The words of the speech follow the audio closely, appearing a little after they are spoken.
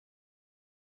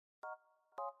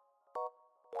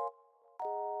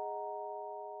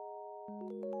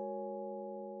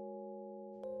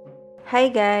Hi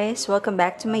guys, welcome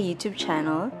back to my YouTube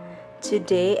channel.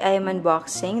 Today I am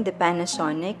unboxing the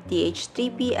Panasonic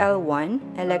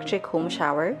DH3PL1 electric home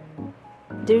shower.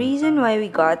 The reason why we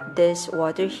got this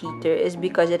water heater is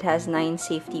because it has 9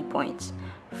 safety points.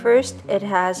 First, it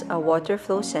has a water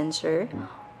flow sensor,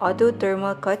 auto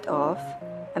thermal cutoff,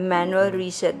 a manual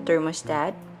reset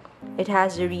thermostat. It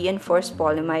has a reinforced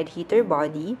polyamide heater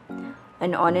body,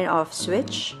 an on and off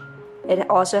switch. It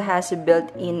also has a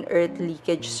built-in earth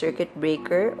leakage circuit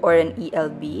breaker or an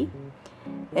ELB.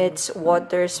 It's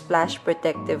water splash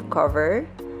protective cover,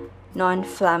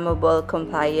 non-flammable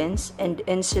compliance, and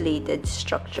insulated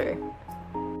structure.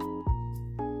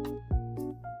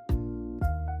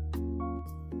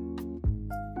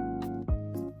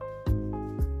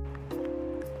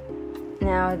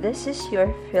 Now this is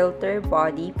your filter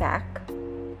body pack.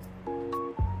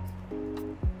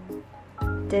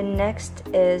 The next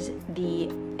is the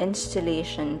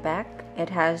installation pack. It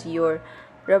has your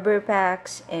rubber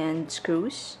packs and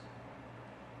screws.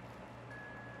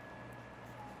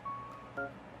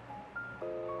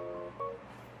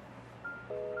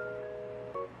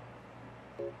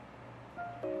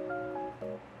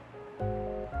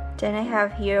 Then I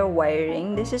have here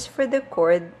wiring. This is for the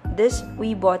cord. This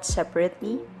we bought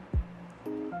separately.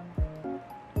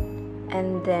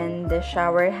 And then the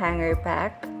shower hanger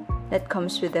pack that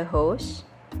comes with the hose.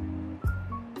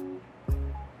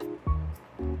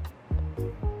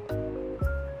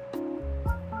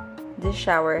 The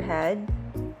shower head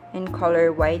in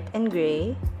color white and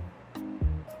gray.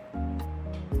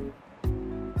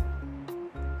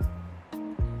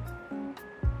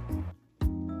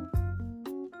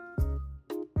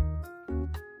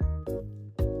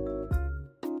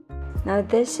 Now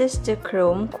this is the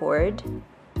chrome cord.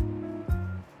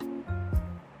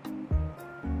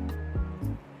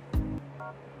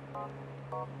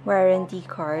 Warranty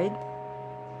card.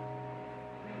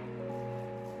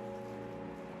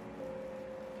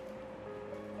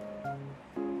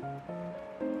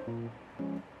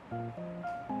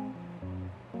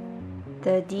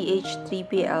 The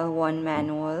DH3PL1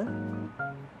 manual.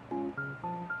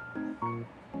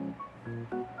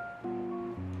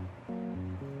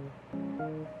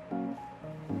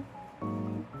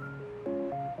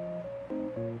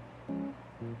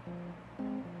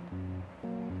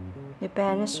 The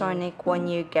Panasonic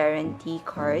 1-year guarantee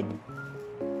card.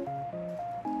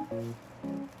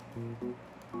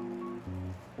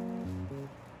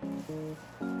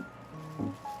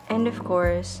 And of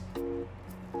course,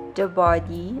 the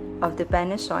body of the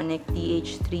Panasonic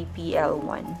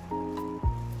DH3PL1.